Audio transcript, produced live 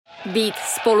Být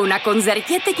spolu na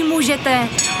koncertě teď můžete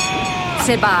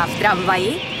třeba v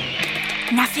tramvaji,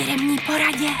 na firemní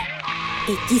poradě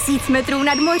i 1000 metrů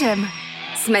nad mořem.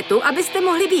 Jsme tu, abyste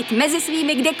mohli být mezi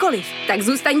svými kdekoliv. Tak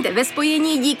zůstaňte ve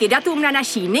spojení díky datům na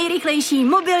naší nejrychlejší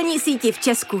mobilní síti v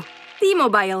Česku.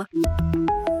 T-Mobile.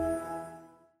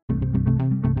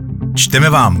 Čteme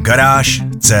vám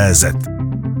garáž.cz.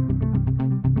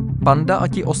 Panda a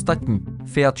ti ostatní.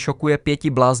 Fiat šokuje 5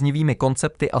 bláznivými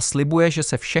koncepty a slibuje, že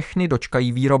se všechny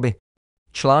dočkají výroby.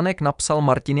 Článek napsal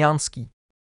Martin Jánský.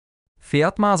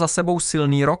 Fiat má za sebou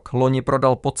silný rok, loni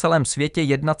prodal po celém světě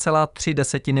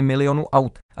 1,3 milionu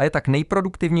aut a je tak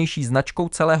nejproduktivnější značkou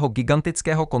celého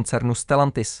gigantického koncernu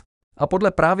Stellantis. A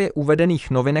podle právě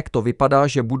uvedených novinek to vypadá,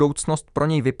 že budoucnost pro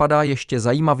něj vypadá ještě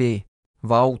zajímavěji.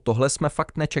 Wow, tohle jsme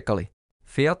fakt nečekali.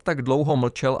 Fiat tak dlouho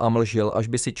mlčel a mlžil, až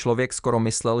by si člověk skoro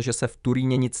myslel, že se v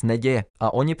Turíně nic neděje,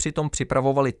 a oni přitom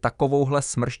připravovali takovouhle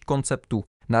smršť konceptů,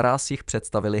 naráz jich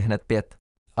představili hned 5.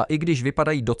 A i když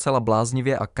vypadají docela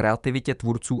bláznivě a kreativitě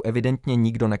tvůrců evidentně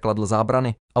nikdo nekladl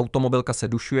zábrany, automobilka se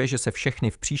dušuje, že se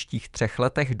všechny v příštích 3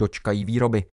 letech dočkají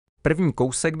výroby. První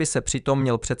kousek by se přitom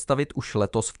měl představit už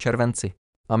letos v červenci.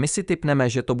 A my si tipneme,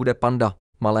 že to bude Panda.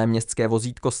 Malé městské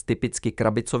vozítko s typicky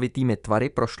krabicovitými tvary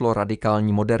prošlo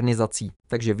radikální modernizací,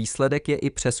 takže výsledek je i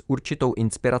přes určitou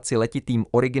inspiraci letitým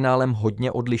originálem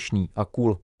hodně odlišný a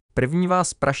cool. První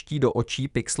vás praští do očí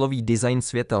pixelový design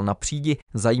světel na přídi,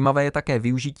 zajímavé je také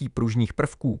využití pružných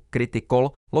prvků, kryty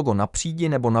kol, logo na přídi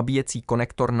nebo nabíjecí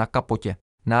konektor na kapotě.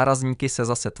 Nárazníky se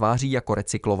zase tváří jako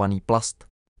recyklovaný plast.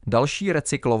 Další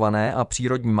recyklované a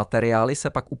přírodní materiály se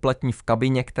pak uplatní v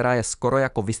kabině, která je skoro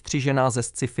jako vystřižená ze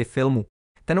sci-fi filmu.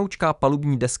 Tenoučká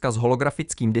palubní deska s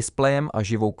holografickým displejem a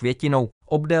živou květinou,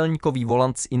 obdélníkový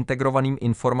volant s integrovaným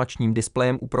informačním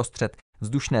displejem uprostřed,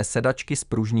 vzdušné sedačky z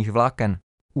pružných vláken.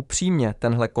 Upřímně,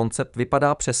 tenhle koncept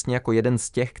vypadá přesně jako jeden z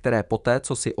těch, které poté,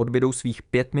 co si odbydou svých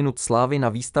 5 minut slávy na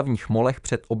výstavních molech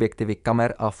před objektivy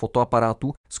kamer a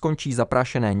fotoaparátů, skončí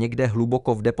zaprášené někde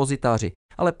hluboko v depozitáři.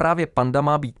 Ale právě Panda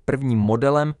má být prvním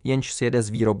modelem, jenž sjede z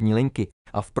výrobní linky,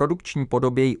 a v produkční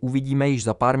podobě ji uvidíme již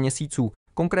za pár měsíců,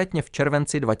 konkrétně v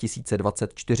červenci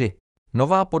 2024.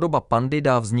 Nová podoba Pandy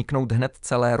dá vzniknout hned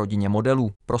celé rodině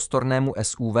modelů, prostornému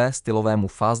SUV, stylovému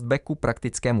fastbacku,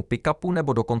 praktickému pick-upu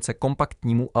nebo dokonce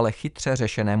kompaktnímu, ale chytře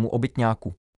řešenému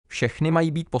obytňáku. Všechny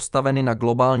mají být postaveny na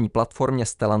globální platformě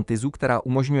Stellantisu, která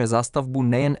umožňuje zástavbu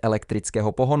nejen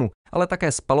elektrického pohonu, ale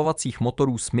také spalovacích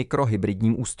motorů s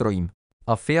mikrohybridním ústrojím.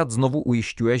 A Fiat znovu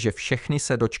ujišťuje, že všechny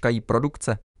se dočkají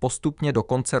produkce, postupně do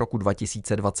konce roku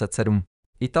 2027.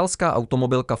 Italská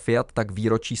automobilka Fiat tak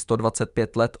výročí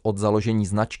 125 let od založení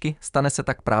značky, stane se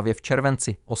tak právě v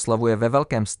červenci, oslavuje ve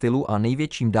velkém stylu a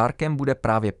největším dárkem bude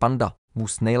právě Panda,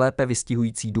 vůz nejlépe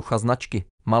vystihující ducha značky,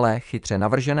 malé, chytře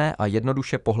navržené a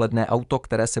jednoduše pohledné auto,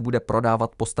 které se bude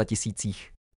prodávat po 100 000.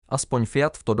 Aspoň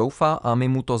Fiat v to doufá a my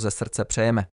mu to ze srdce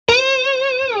přejeme.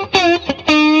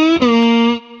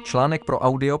 Článek pro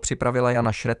audio připravila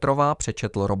Jana Šretrová,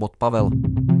 přečetl robot Pavel.